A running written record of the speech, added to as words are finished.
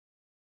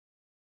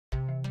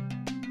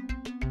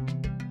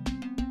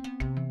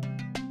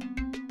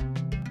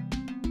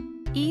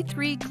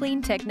E3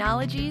 Clean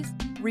Technologies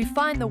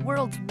refine the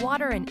world's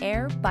water and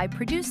air by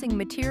producing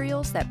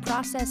materials that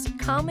process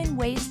common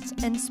wastes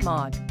and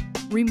smog,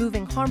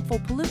 removing harmful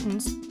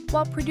pollutants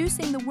while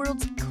producing the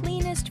world's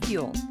cleanest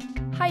fuel,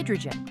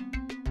 hydrogen.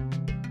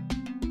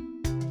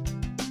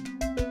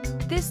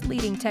 This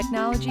leading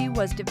technology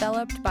was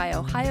developed by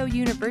Ohio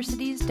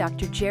University's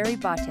Dr. Jerry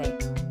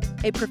Bate,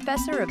 a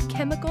professor of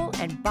chemical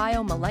and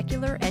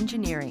biomolecular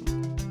engineering.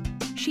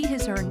 She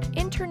has earned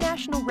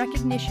international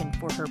recognition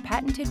for her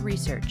patented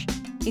research,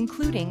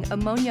 including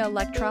ammonia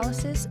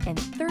electrolysis and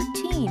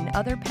 13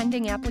 other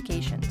pending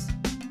applications.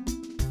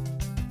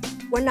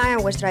 One night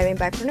I was driving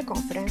back from a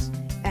conference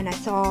and I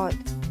thought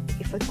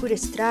if I could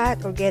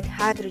extract or get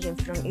hydrogen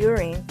from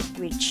urine,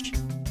 which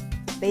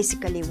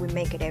basically we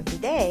make it every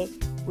day,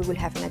 we will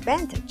have an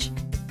advantage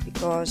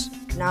because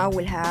now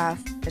we'll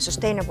have a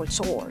sustainable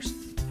source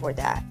for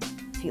that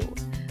fuel.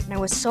 And I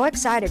was so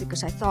excited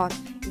because I thought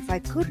if I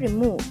could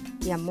remove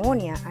the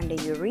ammonia and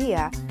the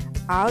urea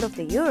out of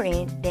the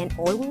urine, then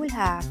all we will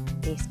have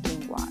is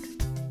clean water.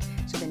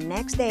 So the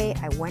next day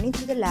I went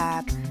into the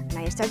lab and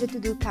I started to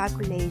do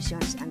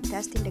calculations and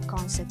testing the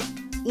concept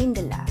in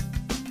the lab.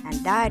 And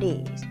that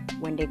is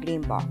when the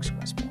green box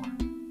was born.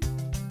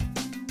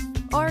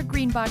 Our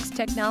green box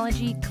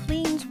technology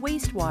cleans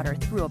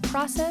wastewater through a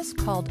process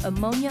called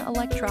ammonia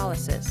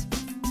electrolysis.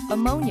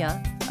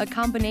 Ammonia, a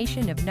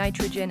combination of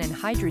nitrogen and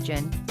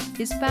hydrogen,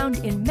 is found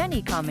in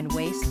many common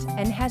wastes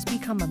and has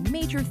become a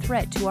major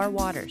threat to our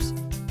waters.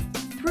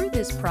 Through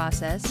this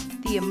process,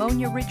 the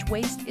ammonia-rich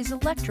waste is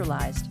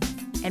electrolyzed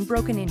and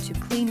broken into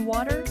clean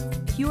water,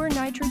 pure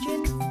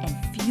nitrogen,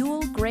 and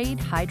fuel-grade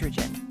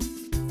hydrogen.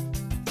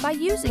 By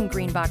using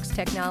Greenbox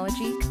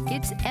technology,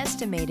 it's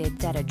estimated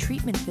that a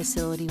treatment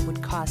facility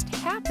would cost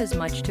half as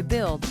much to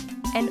build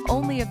and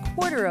only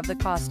 1/4 of the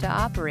cost to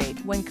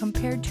operate when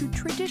compared to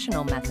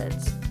traditional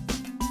methods.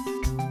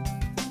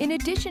 In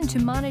addition to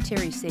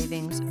monetary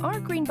savings, our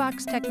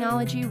Greenbox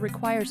technology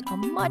requires a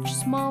much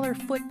smaller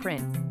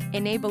footprint,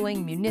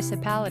 enabling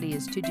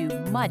municipalities to do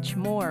much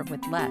more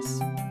with less.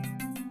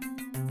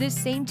 This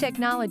same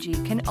technology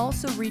can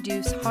also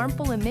reduce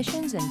harmful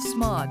emissions and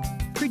smog,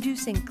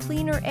 producing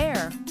cleaner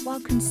air while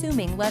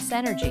consuming less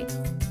energy.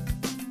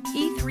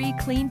 E3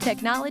 Clean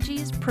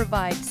Technologies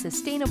provide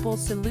sustainable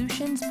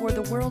solutions for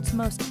the world's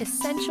most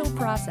essential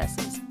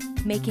processes,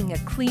 making a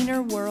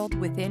cleaner world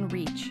within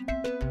reach.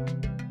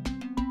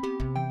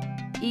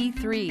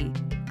 E3,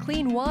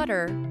 clean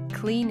water,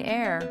 clean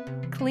air,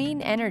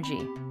 clean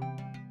energy.